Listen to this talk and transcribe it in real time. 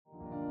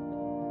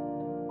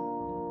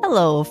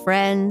Hello,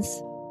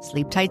 friends.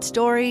 Sleep Tight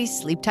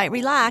Stories, Sleep Tight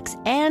Relax,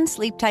 and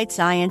Sleep Tight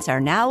Science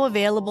are now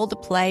available to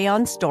play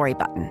on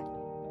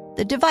Storybutton,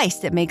 the device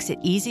that makes it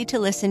easy to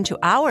listen to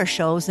our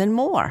shows and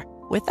more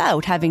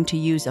without having to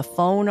use a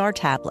phone or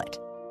tablet.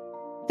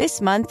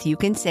 This month, you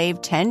can save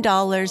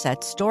 $10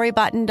 at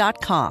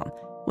storybutton.com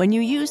when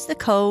you use the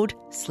code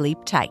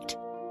SLEEPTIGHT.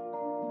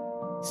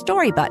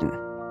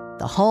 Storybutton,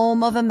 the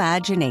home of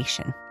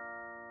imagination.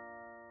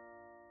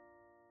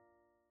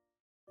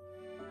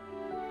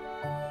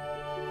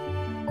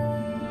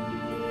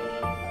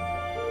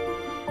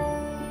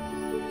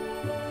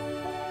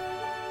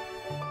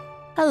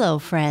 Hello,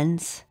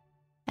 friends,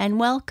 and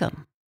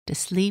welcome to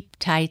Sleep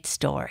Tight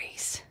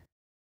Stories.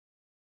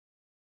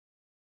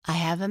 I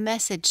have a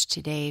message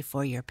today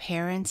for your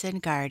parents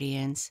and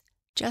guardians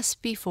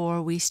just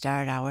before we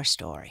start our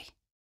story.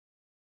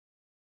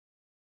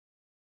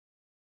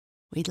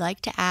 We'd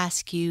like to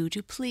ask you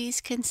to please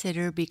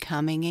consider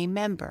becoming a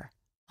member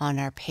on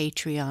our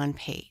Patreon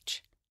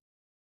page.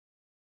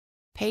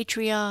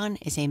 Patreon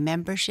is a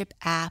membership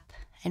app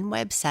and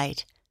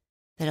website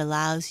that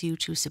allows you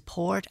to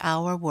support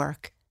our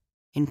work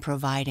in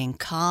providing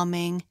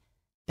calming,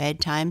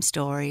 bedtime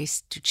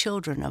stories to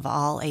children of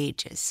all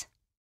ages.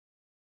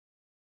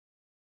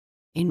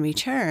 In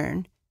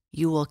return,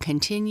 you will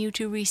continue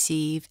to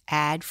receive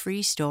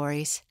ad-free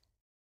stories,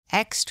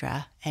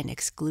 extra and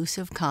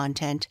exclusive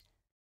content,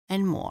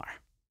 and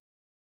more.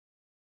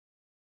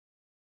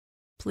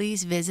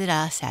 Please visit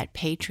us at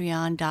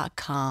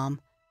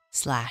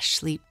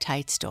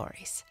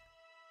patreon.com/sleeptightstories.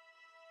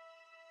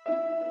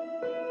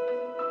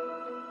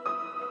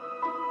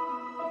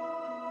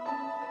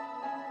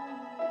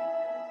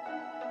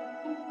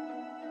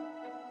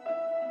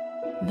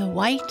 The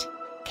White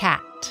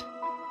Cat.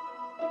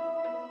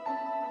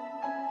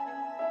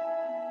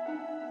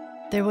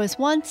 There was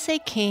once a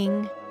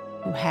king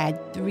who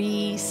had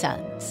 3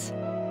 sons,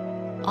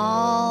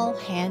 all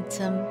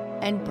handsome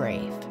and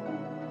brave.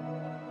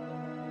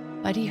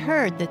 But he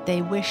heard that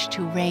they wished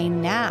to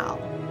reign now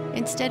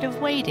instead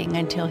of waiting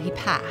until he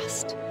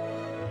passed.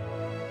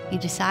 He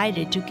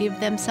decided to give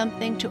them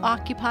something to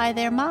occupy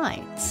their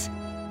minds.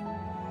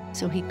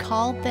 So he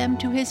called them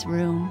to his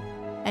room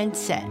and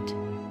said,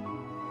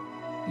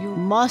 "You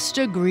must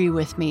agree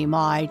with me,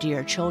 my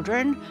dear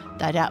children,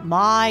 that at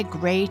my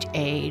great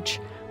age,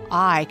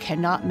 I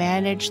cannot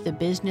manage the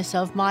business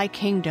of my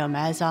kingdom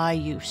as I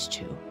used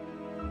to.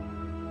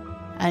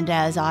 And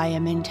as I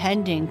am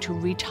intending to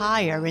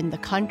retire in the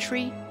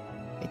country,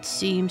 it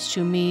seems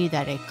to me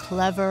that a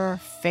clever,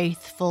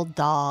 faithful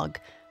dog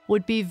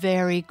would be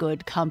very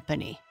good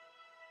company.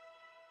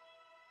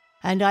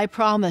 And I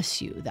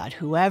promise you that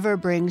whoever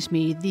brings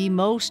me the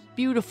most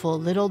beautiful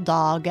little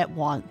dog at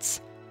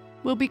once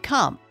will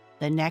become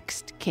the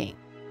next king."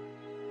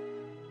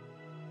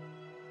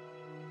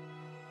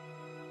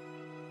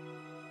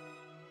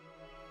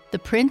 The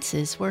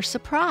princes were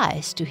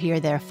surprised to hear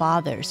their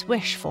father's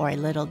wish for a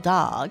little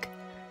dog,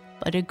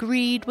 but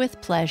agreed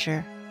with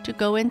pleasure to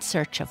go in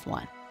search of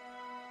one.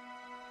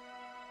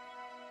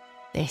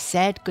 They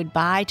said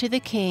goodbye to the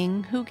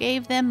king, who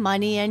gave them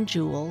money and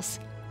jewels,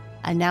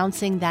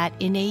 announcing that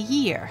in a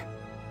year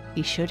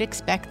he should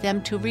expect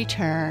them to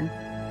return,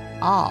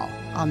 all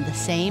on the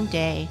same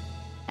day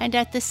and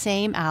at the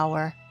same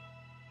hour,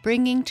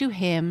 bringing to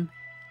him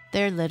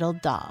their little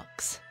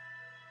dogs.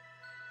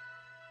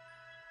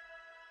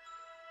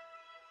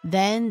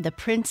 Then the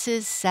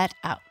princes set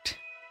out,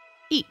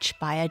 each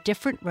by a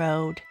different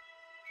road,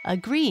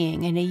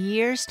 agreeing in a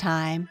year's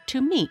time to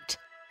meet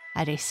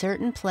at a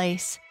certain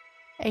place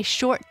a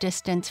short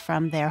distance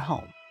from their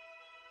home.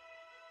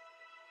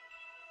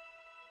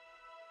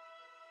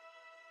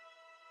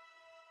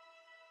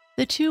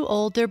 The 2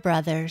 older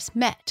brothers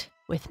met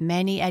with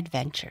many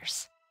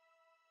adventures,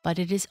 but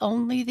it is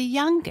only the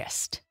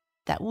youngest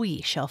that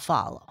we shall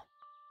follow.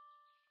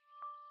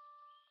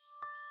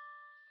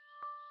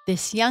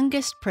 This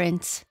youngest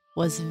prince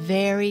was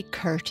very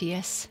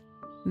courteous,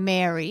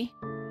 merry,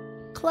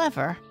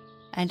 clever,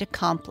 and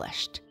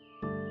accomplished.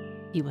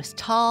 He was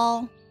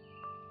tall,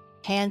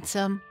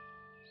 handsome,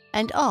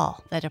 and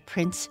all that a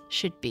prince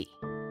should be.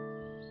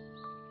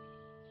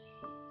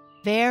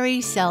 Very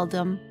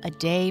seldom a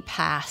day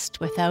passed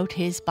without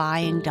his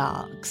buying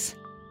dogs.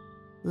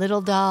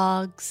 Little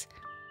dogs,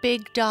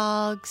 big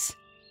dogs,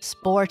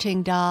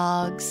 sporting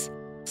dogs,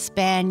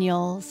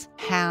 spaniels,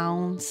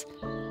 hounds,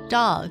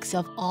 dogs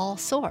of all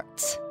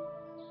sorts.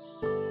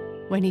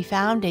 When he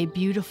found a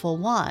beautiful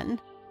one,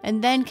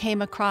 and then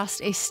came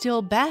across a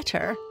still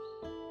better,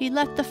 he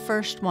let the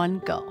first one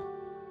go.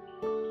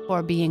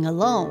 For being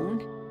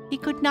alone, he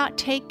could not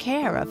take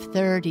care of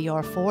 30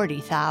 or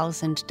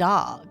 40,000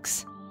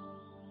 dogs.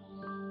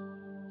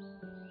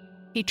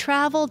 He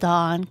traveled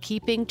on,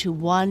 keeping to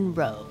one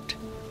road,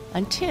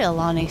 until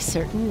on a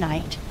certain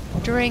night,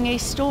 during a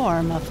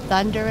storm of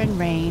thunder and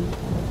rain,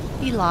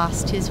 he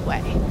lost his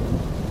way.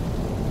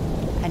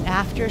 And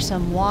after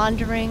some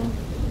wandering,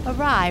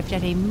 arrived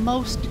at a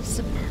most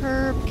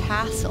superb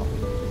castle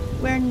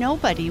where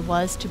nobody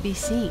was to be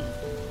seen,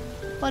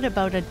 but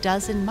about a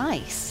dozen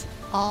mice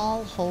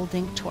all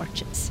holding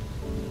torches.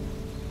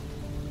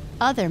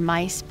 Other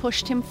mice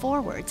pushed him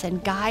forwards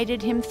and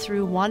guided him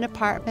through one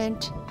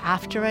apartment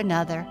after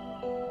another,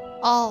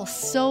 all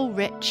so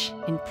rich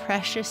in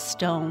precious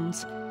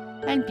stones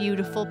and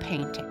beautiful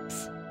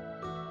paintings.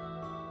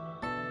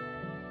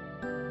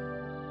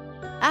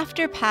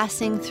 After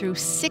passing through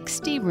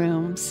 60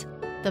 rooms,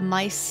 the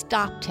mice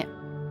stopped him,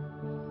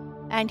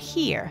 and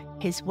here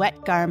his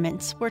wet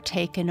garments were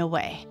taken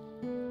away,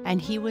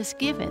 and he was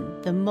given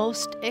the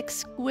most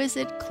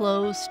exquisite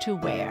clothes to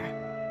wear.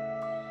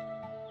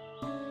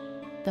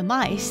 The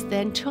mice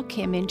then took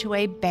him into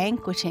a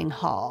banqueting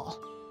hall,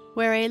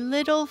 where a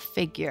little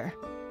figure,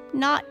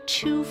 not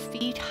 2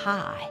 feet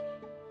high,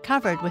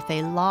 covered with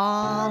a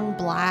long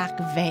black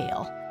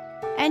veil,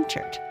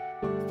 entered,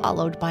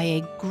 followed by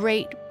a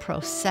great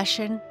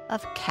procession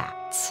of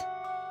cats.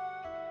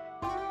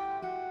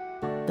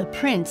 The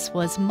prince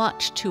was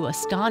much too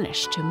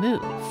astonished to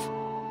move.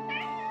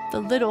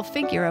 The little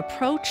figure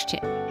approached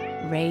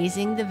him,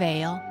 raising the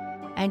veil,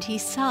 and he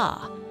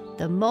saw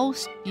the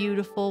most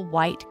beautiful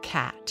white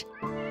cat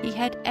he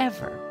had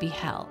ever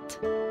beheld.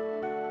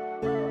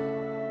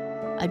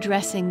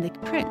 Addressing the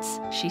prince,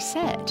 she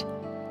said,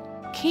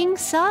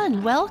 "King's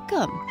son,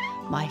 welcome.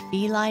 My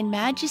feline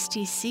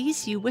majesty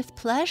sees you with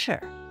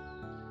pleasure."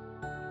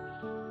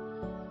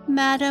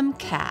 "Madam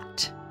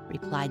Cat,"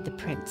 replied the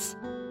prince,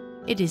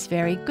 "it is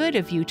very good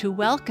of you to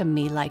welcome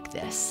me like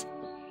this,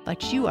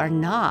 but you are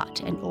not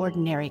an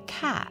ordinary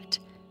cat,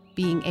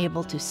 being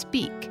able to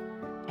speak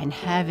and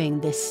having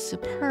this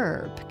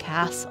superb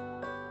castle."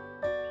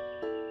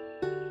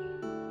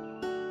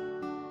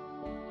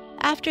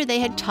 After they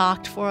had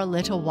talked for a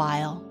little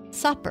while,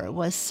 supper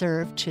was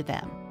served to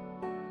them,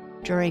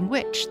 during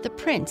which the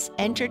prince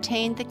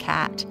entertained the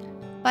cat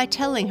by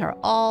telling her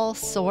all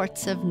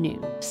sorts of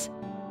news,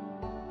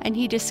 and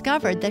he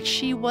discovered that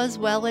she was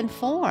well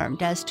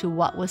informed as to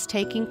what was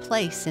taking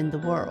place in the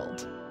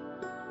world.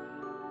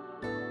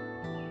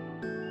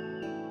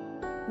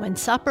 When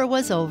supper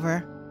was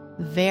over,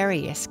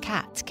 various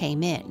cats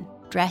came in,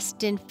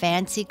 dressed in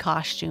fancy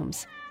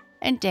costumes,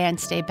 and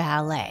danced a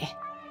ballet.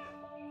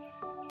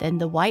 Then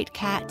the white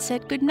cat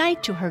said good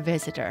night to her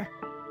visitor,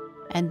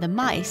 and the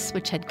mice,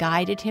 which had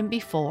guided him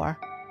before,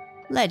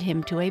 led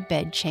him to a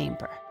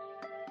bedchamber.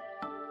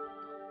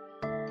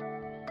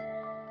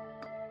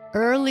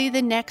 Early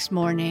the next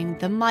morning,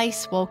 the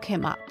mice woke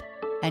him up,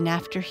 and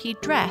after he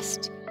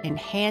dressed in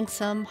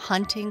handsome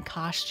hunting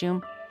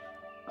costume,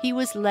 he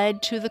was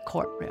led to the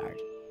courtyard,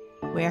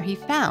 where he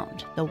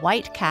found the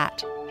white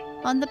cat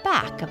on the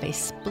back of a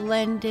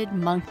splendid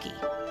monkey,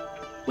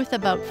 with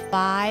about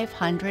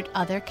 500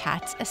 other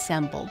cats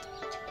assembled,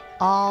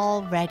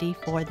 all ready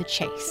for the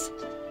chase.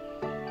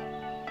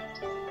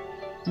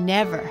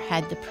 Never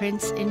had the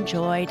prince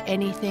enjoyed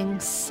anything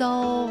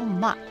so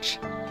much,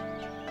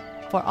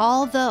 for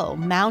although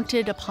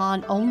mounted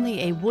upon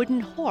only a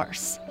wooden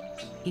horse,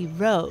 he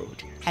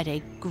rode at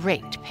a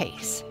great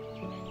pace.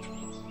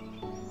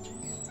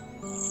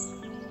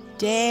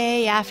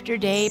 Day after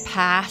day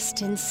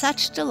passed in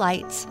such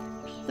delights,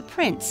 the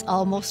prince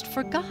almost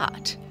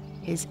forgot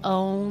his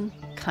own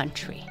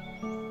country.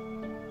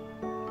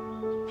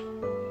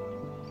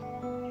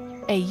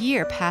 A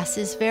year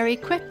passes very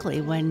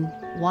quickly when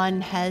one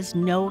has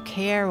no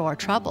care or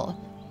trouble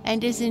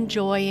and is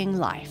enjoying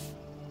life.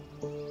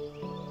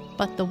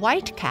 But the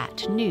white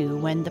cat knew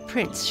when the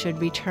prince should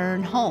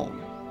return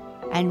home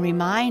and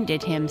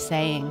reminded him,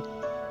 saying,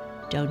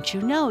 "Don't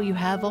you know you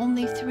have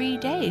only 3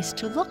 days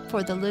to look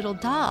for the little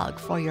dog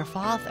for your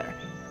father,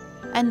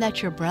 and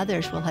that your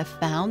brothers will have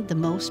found the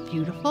most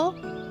beautiful?"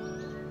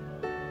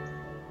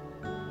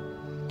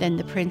 Then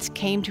the prince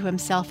came to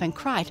himself and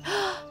cried,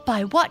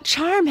 "By what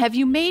charm have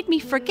you made me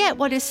forget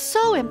what is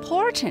so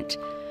important?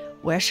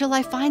 Where shall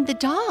I find the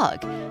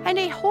dog and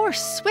a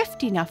horse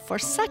swift enough for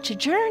such a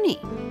journey?"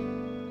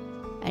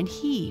 And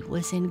he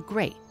was in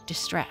great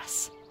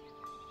distress.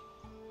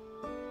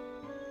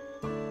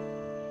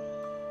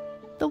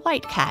 The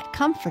white cat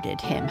comforted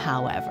him,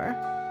 however,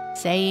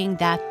 saying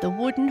that the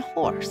wooden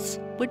horse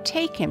would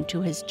take him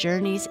to his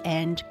journey's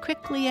end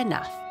quickly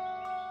enough,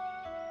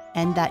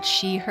 and that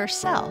she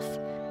herself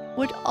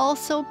would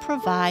also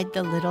provide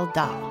the little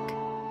dog.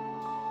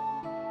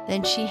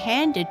 Then she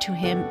handed to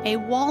him a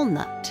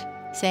walnut,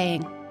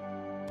 saying,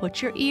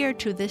 "Put your ear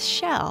to this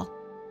shell,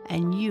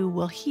 and you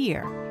will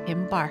hear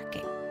him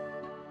barking."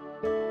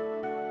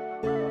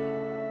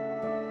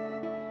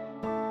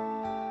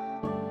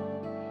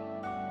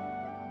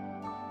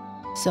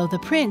 So the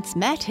prince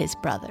met his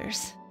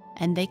brothers,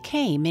 and they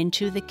came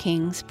into the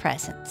king's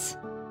presence.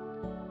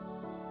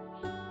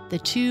 The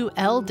 2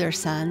 elder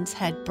sons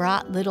had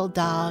brought little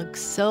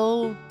dogs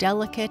so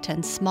delicate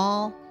and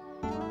small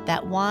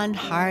that one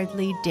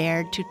hardly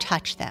dared to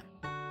touch them,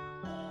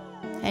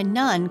 and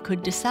none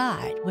could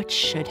decide which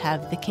should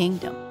have the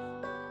kingdom.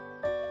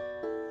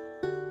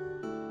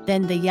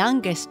 Then the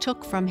youngest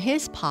took from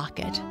his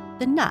pocket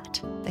the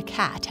nut the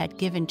cat had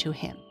given to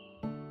him,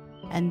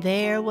 and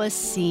there was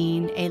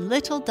seen a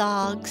little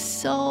dog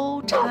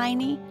so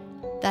tiny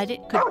that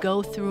it could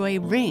go through a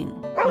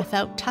ring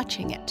without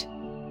touching it.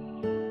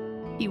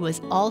 He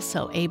was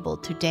also able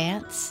to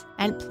dance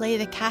and play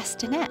the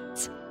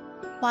castanets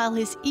while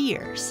his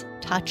ears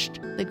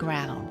touched the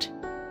ground.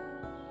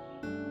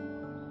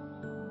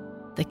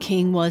 The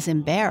king was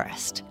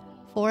embarrassed,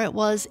 for it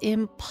was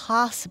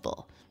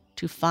impossible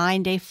to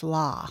find a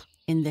flaw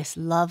in this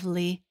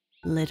lovely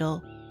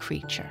little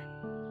creature.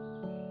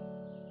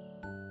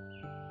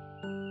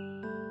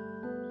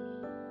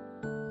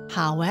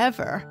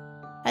 However,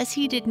 as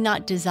he did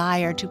not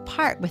desire to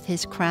part with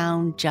his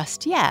crown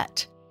just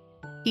yet,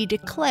 he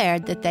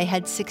declared that they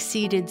had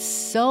succeeded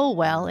so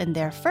well in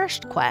their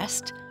first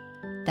quest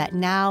that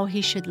now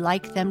he should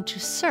like them to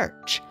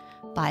search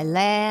by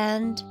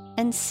land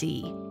and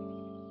sea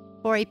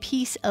for a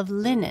piece of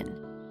linen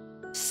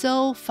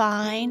so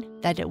fine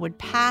that it would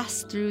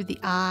pass through the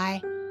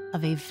eye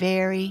of a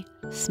very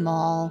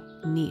small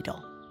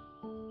needle.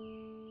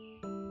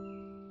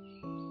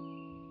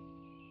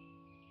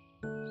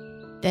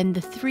 Then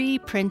the three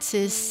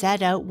princes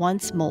set out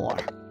once more,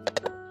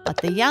 but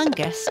the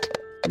youngest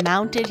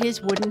mounted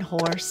his wooden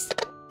horse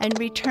and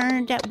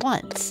returned at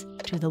once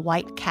to the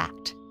White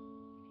Cat,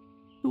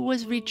 who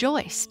was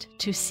rejoiced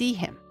to see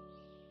him,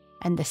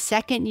 and the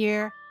second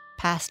year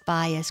passed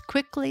by as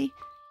quickly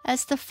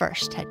as the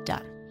first had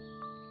done.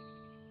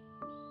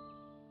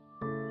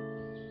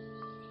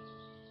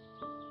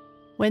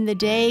 When the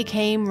day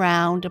came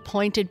round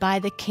appointed by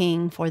the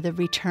king for the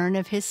return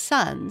of his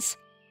sons,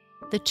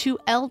 the two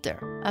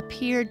elder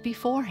appeared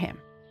before him,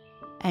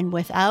 and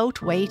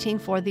without waiting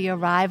for the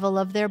arrival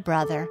of their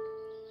brother,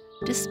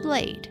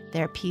 displayed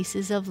their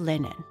pieces of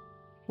linen,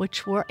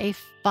 which were a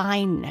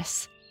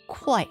fineness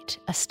quite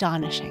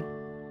astonishing.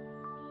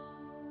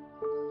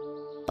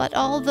 But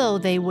although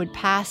they would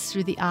pass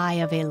through the eye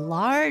of a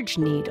large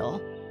needle,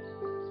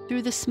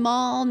 through the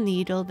small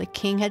needle the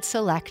king had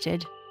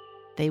selected,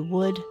 they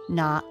would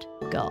not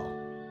go.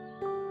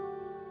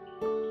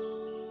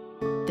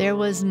 There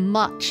was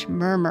much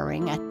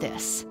murmuring at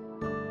this,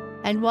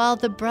 and while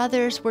the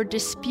brothers were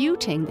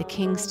disputing the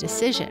king's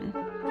decision,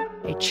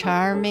 a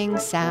charming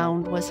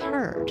sound was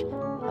heard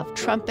of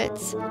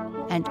trumpets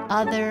and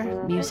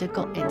other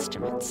musical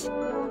instruments.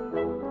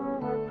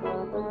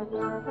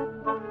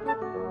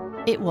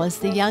 It was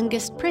the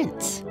youngest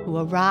prince who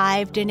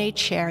arrived in a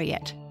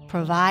chariot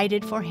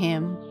provided for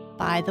him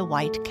by the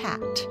White Cat.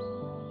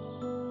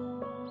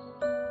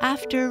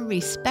 After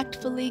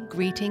respectfully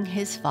greeting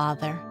his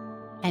father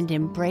and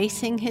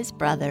embracing his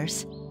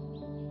brothers,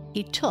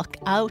 he took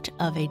out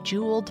of a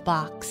jeweled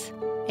box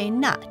a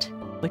nut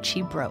which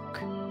he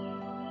broke.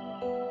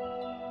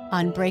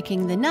 On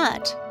breaking the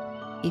nut,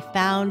 he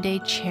found a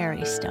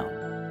cherry stone.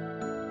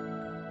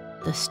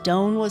 The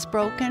stone was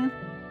broken,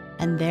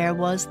 and there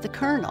was the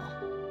kernel.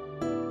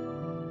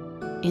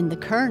 In the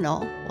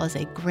kernel was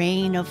a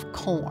grain of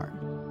corn.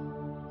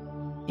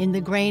 In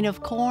the grain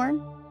of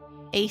corn,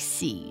 a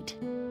seed.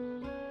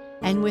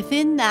 And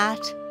within that,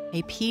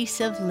 a piece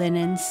of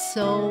linen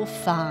so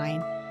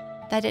fine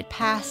that it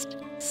passed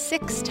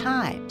 6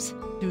 times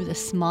through the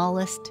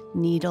smallest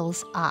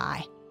needle's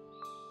eye.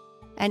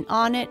 And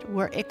on it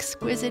were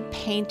exquisite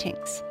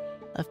paintings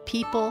of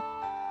people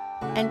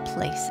and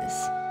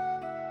places.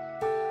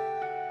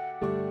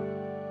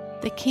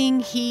 The king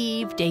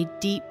heaved a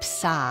deep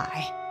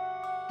sigh,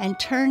 and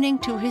turning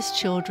to his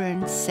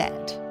children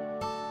said,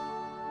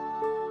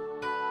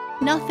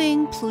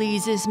 "Nothing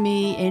pleases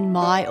me in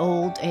my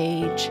old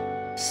age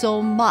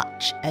so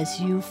much as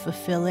you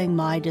fulfilling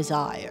my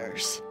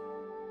desires,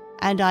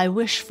 and I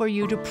wish for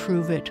you to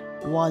prove it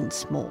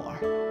once more.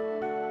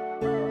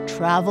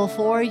 Travel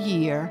for a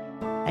year,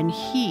 and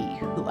he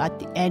who at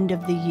the end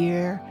of the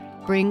year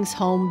brings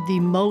home the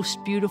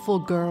most beautiful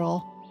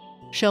girl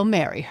shall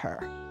marry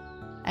her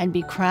and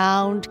be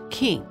crowned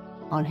king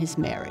on his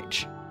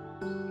marriage.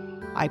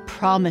 I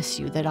promise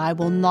you that I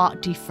will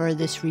not defer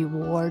this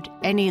reward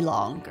any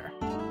longer."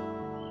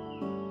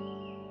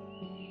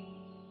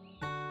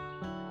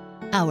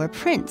 Our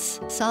prince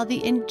saw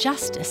the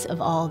injustice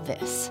of all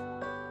this.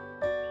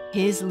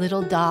 His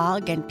little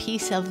dog and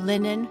piece of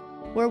linen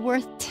were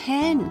worth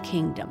 10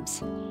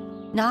 kingdoms,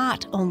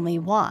 not only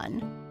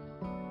one.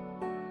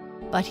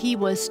 But he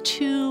was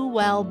too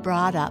well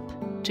brought up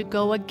to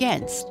go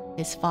against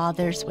his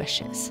father's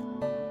wishes,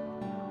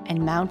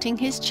 and mounting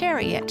his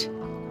chariot,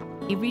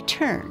 he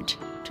returned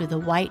to the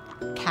White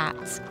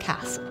Cat's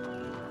castle.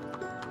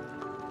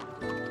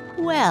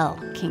 "Well,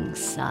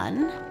 king's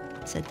son,"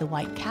 said the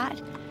White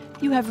Cat,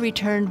 "you have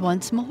returned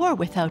once more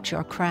without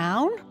your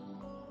crown."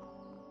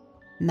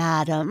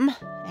 "Madam,"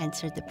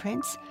 answered the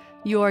prince,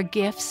 "your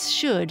gifts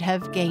should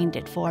have gained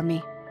it for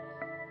me.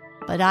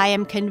 But I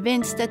am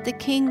convinced that the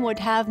king would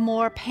have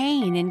more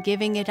pain in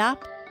giving it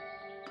up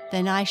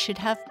than I should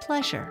have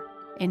pleasure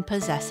in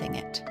possessing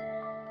it."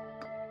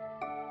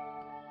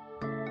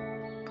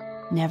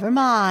 "Never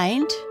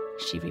mind,"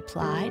 she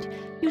replied.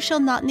 "You shall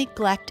not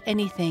neglect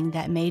anything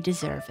that may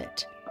deserve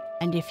it.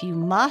 And if you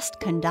must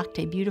conduct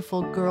a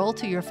beautiful girl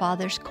to your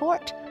father's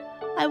court,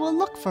 I will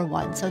look for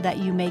one so that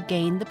you may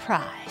gain the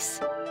prize.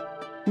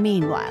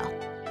 Meanwhile,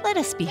 let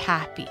us be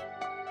happy."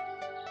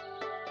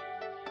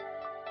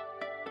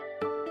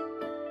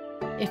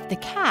 If the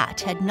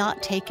cat had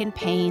not taken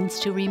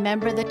pains to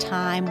remember the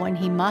time when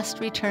he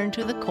must return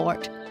to the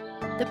court,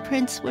 the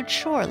prince would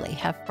surely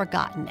have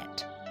forgotten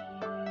it.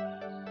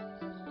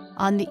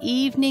 On the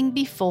evening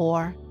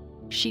before,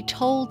 she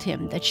told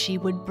him that she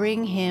would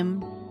bring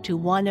him to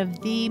one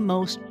of the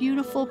most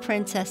beautiful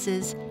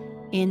princesses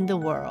in the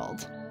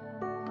world.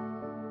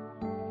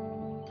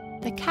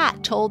 The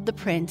cat told the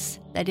prince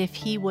that if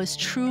he was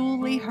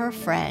truly her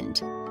friend,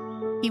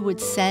 he would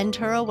send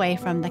her away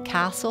from the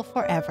castle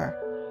forever,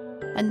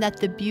 and that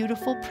the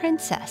beautiful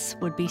princess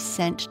would be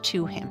sent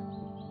to him.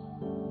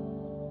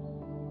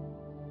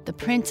 The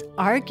prince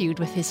argued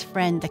with his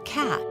friend the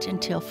cat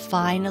until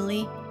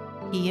finally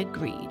he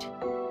agreed.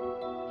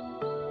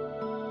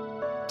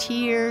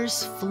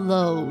 Tears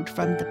flowed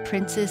from the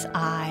prince's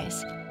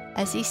eyes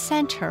as he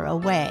sent her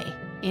away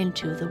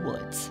into the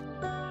woods.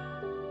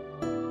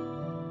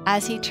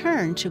 As he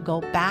turned to go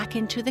back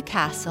into the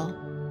castle,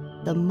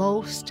 the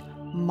most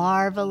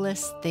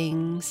marvelous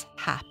things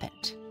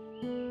happened.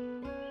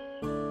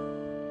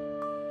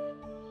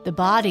 The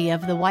body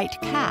of the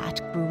white cat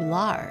grew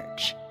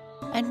large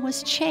and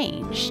was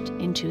changed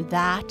into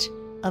that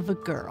of a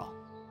girl.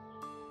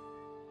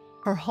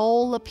 Her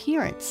whole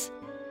appearance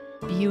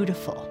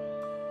beautiful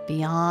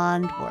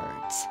beyond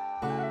words.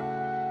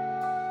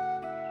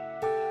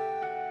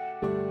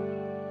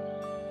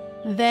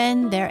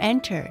 Then there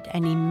entered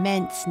an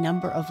immense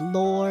number of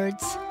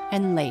lords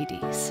and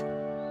ladies,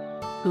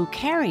 who,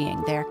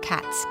 carrying their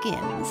cat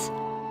skins,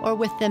 or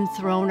with them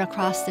thrown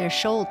across their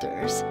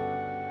shoulders,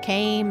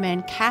 came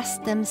and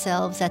cast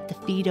themselves at the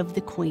feet of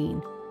the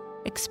queen,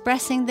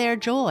 expressing their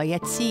joy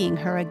at seeing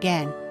her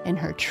again in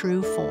her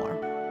true form.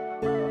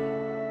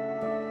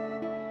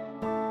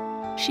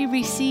 She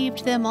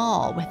received them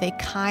all with a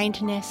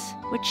kindness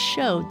which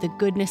showed the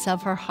goodness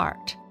of her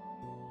heart,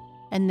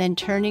 and then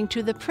turning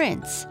to the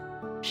prince,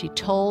 she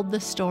told the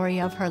story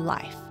of her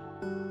life,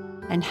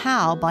 and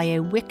how by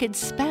a wicked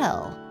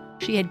spell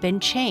she had been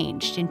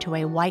changed into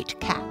a white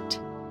cat.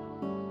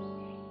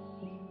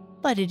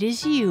 "But it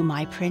is you,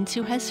 my prince,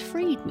 who has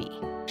freed me,"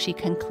 she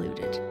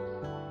concluded.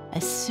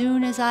 "As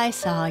soon as I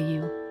saw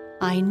you,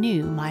 I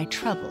knew my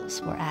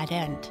troubles were at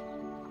end."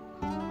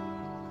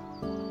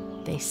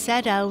 They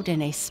set out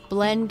in a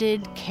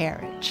splendid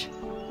carriage.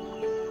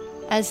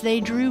 As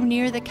they drew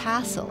near the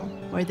castle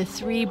where the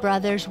three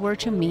brothers were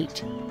to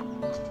meet,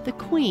 the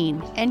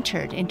queen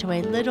entered into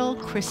a little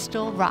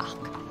crystal rock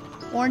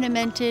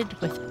ornamented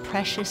with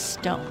precious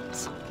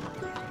stones,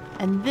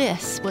 and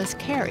this was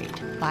carried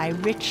by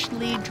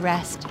richly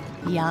dressed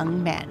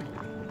young men.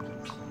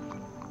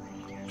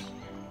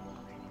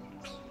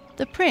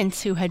 The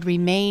prince, who had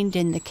remained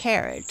in the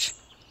carriage,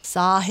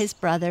 saw his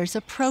brothers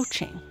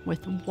approaching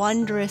with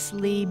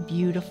wondrously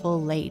beautiful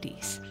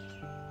ladies.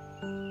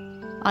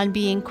 On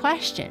being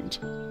questioned,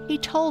 he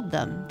told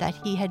them that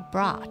he had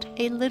brought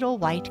a little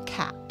white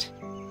cat.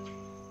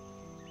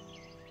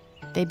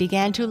 They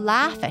began to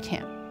laugh at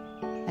him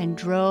and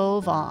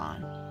drove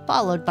on,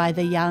 followed by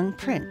the young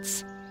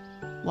prince,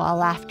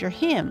 while after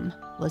him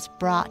was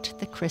brought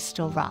the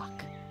crystal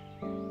rock.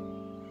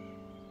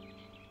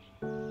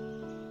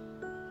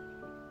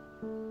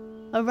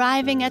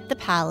 Arriving at the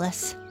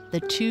palace,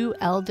 the two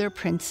elder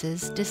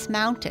princes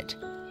dismounted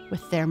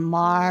with their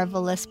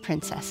marvelous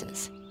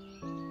princesses.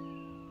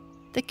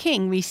 The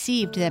king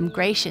received them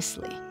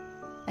graciously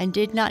and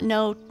did not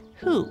know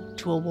who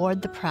to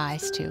award the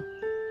prize to.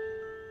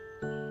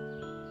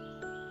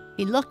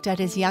 He looked at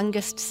his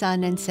youngest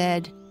son and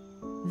said,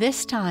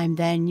 "This time,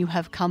 then, you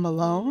have come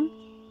alone?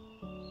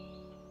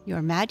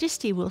 Your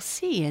Majesty will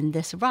see in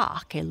this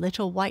rock a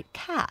little white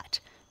cat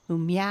who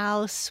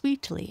meows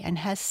sweetly and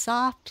has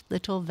soft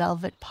little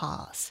velvet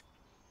paws,"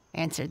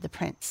 answered the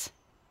prince.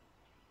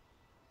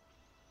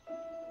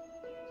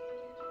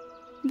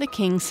 The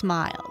king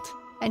smiled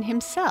and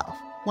himself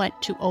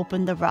went to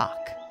open the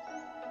rock.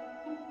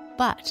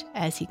 But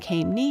as he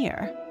came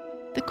near,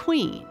 the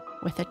queen,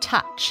 with a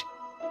touch,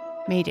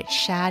 made it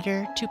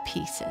shatter to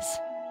pieces.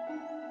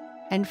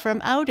 And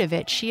from out of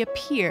it she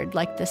appeared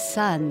like the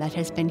sun that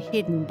has been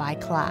hidden by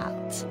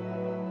clouds.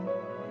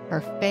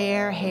 Her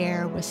fair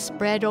hair was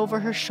spread over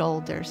her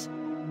shoulders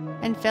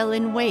and fell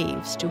in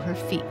waves to her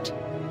feet,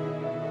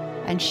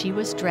 and she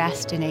was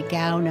dressed in a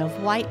gown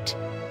of white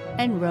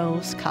and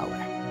rose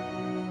color.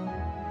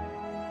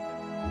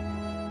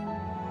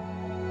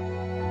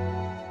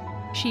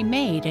 She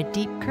made a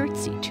deep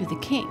curtsy to the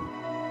king,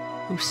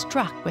 who,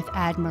 struck with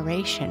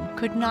admiration,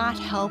 could not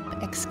help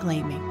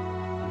exclaiming,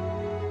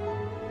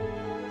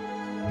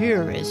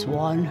 "Here is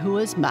one who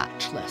is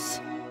matchless,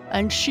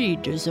 and she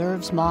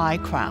deserves my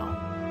crown."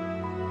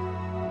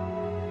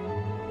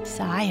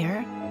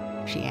 "Sire,"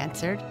 she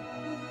answered,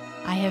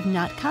 "I have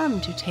not come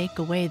to take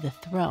away the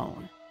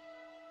throne.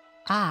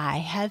 I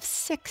have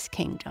 6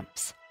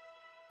 kingdoms.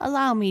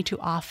 Allow me to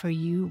offer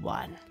you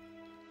one,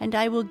 and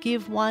I will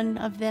give one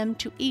of them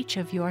to each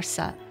of your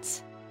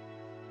sons.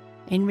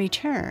 In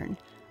return,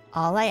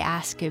 all I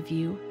ask of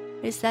you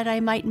is that I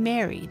might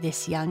marry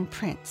this young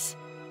prince.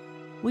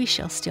 We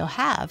shall still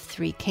have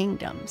 3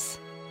 kingdoms."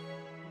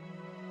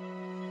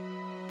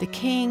 The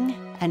king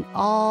and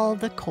all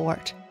the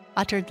court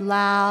uttered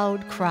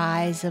loud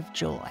cries of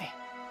joy.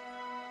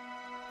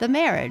 The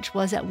marriage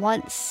was at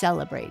once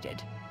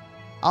celebrated,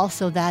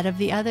 also that of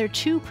the other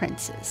 2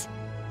 princes,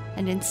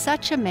 and in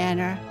such a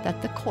manner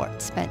that the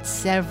court spent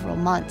several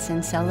months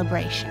in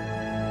celebration.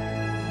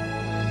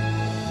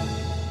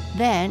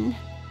 Then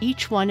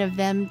each one of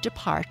them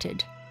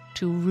departed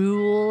to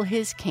rule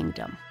his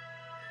kingdom,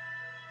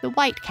 the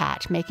White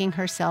Cat making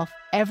herself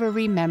ever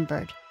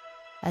remembered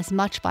as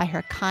much by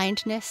her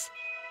kindness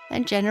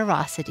and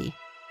generosity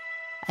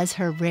as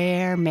her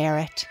rare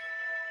merit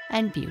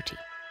and beauty.